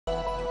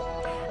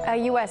A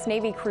U.S.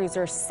 Navy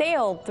cruiser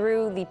sailed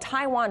through the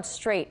Taiwan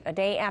Strait a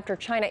day after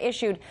China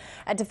issued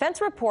a defense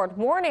report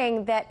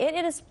warning that it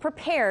is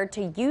prepared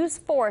to use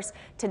force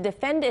to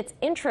defend its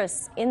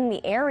interests in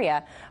the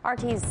area.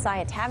 RT's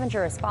Saya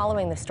Tavenger is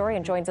following the story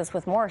and joins us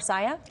with more.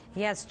 Saya?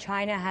 Yes,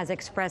 China has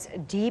expressed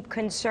deep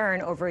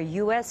concern over a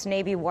U.S.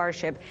 Navy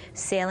warship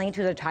sailing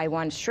to the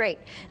Taiwan Strait.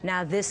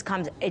 Now, this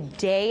comes a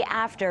day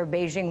after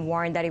Beijing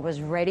warned that it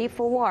was ready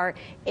for war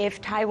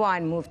if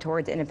Taiwan moved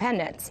towards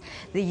independence.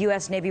 The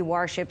U.S. Navy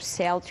warship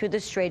sailed through the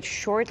strait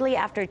shortly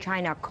after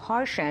China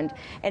cautioned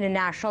in a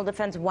National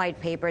Defense White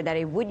Paper that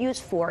it would use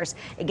force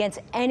against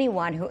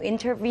anyone who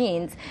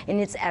intervenes in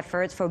its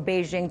efforts for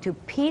Beijing to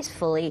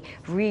peacefully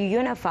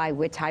reunify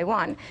with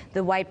Taiwan.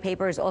 The White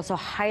Paper is also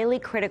highly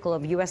critical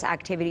of U.S.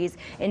 activities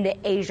in the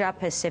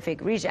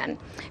Asia-Pacific region.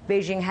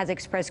 Beijing has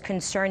expressed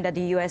concern that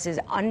the U.S. is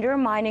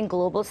undermining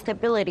global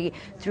stability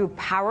through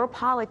power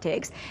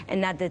politics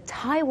and that the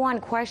Taiwan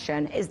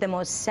question is the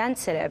most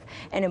sensitive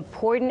and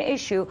important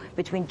issue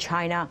between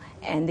China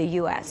and the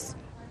U.S.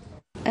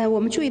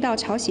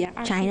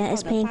 China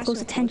is paying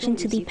close attention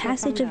to the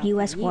passage of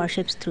U.S.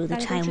 warships through the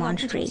Taiwan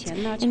Strait,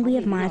 and we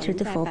have monitored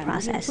the full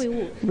process.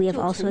 We have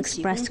also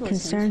expressed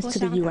concerns to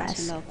the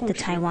U.S. The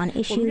Taiwan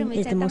issue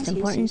is the most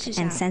important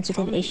and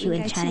sensitive issue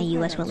in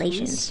China-U.S.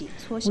 relations.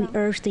 We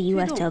urge the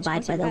U.S. to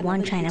abide by the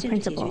One China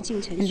principle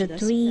and the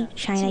 3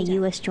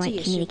 China-U.S.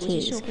 joint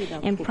communiques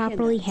and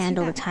properly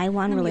handle the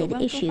Taiwan-related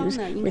issues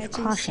with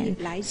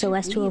caution so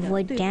as to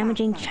avoid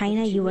damaging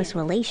China-U.S.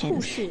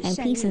 relations and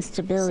peace and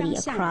stability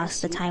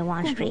across the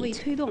Taiwan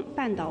Strait.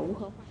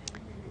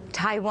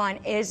 Taiwan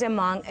is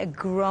among a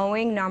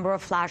growing number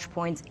of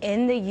flashpoints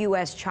in the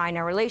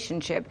U.S.-China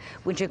relationship,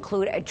 which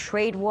include a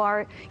trade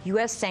war,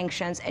 U.S.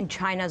 sanctions, and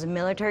China's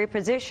military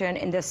position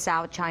in the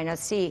South China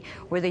Sea,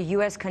 where the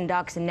U.S.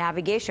 conducts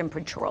navigation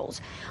patrols.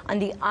 On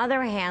the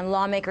other hand,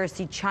 lawmakers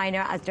see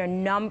China as their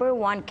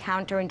 #1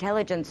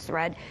 counterintelligence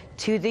threat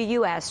to the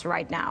U.S.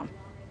 right now.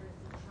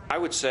 I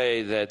would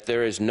say that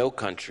there is no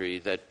country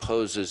that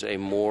poses a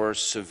more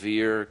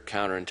severe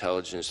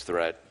counterintelligence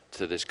threat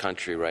to this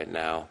country right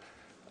now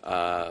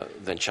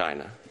than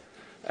China.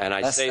 And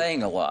That's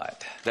saying a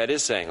lot. That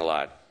is saying a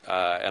lot,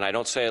 and I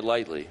don't say it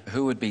lightly.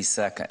 Who would be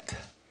second?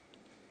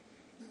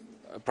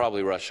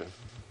 Probably Russia.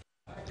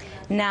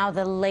 Now,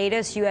 the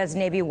latest U.S.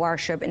 Navy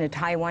warship in the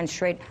Taiwan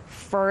Strait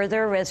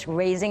further risks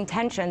raising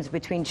tensions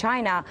between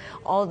China,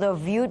 although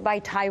viewed by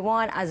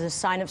Taiwan as a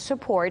sign of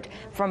support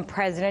from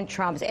President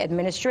Trump's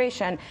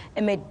administration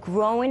amid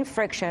growing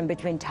friction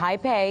between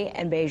Taipei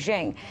and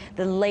Beijing.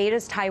 The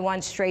latest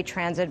Taiwan Strait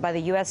transit by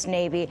the U.S.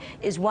 Navy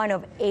is one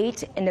of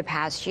 8 in the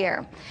past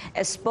year.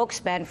 A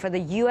spokesman for the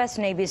U.S.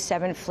 Navy's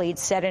 7th Fleet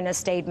said in a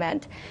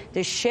statement,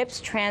 the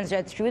ship's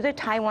transit through the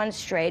Taiwan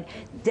Strait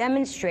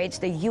demonstrates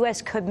the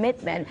U.S.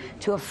 commitment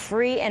to a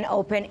free and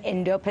open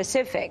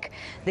Indo-Pacific.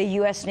 The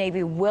U.S.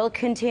 Navy will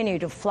continue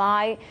to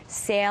fly,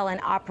 sail,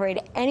 and operate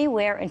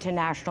anywhere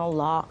international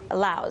law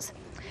allows.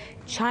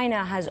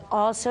 China has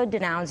also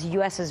denounced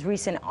U.S.'s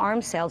recent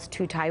arms sales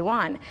to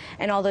Taiwan.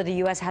 And although the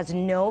U.S. has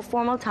no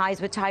formal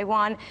ties with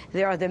Taiwan,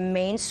 they are the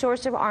main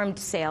source of arms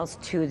sales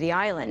to the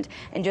island.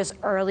 And just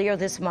earlier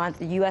this month,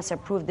 the U.S.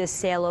 approved the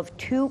sale of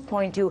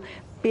 $2.2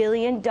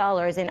 billion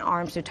in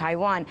arms to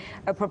Taiwan,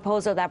 a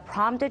proposal that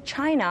prompted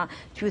China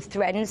to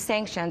threaten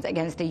sanctions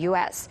against the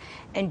U.S.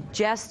 And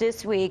just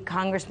this week,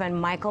 Congressman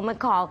Michael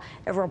McCaul,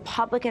 a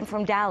Republican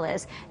from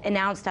Dallas,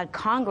 announced that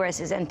Congress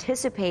is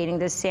anticipating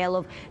the sale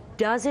of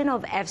dozens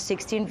of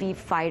F-16V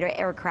fighter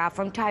aircraft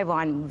from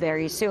Taiwan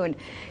very soon.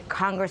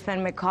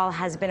 Congressman McCaul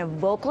has been a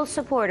vocal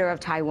supporter of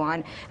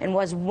Taiwan and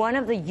was one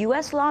of the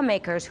U.S.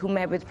 lawmakers who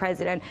met with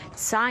President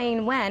Tsai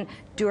Ing-wen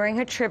during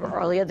her trip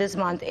earlier this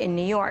month in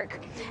New York.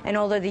 And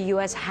although the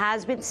U.S.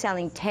 has been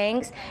selling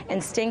tanks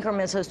and Stinger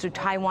missiles to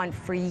Taiwan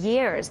for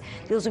years,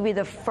 this will be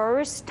the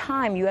first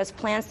time U.S.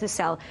 plans to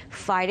sell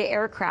fighter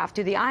aircraft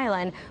to the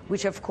island,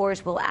 which of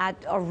course will add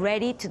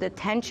already to the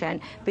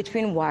tension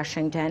between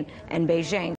Washington and Beijing.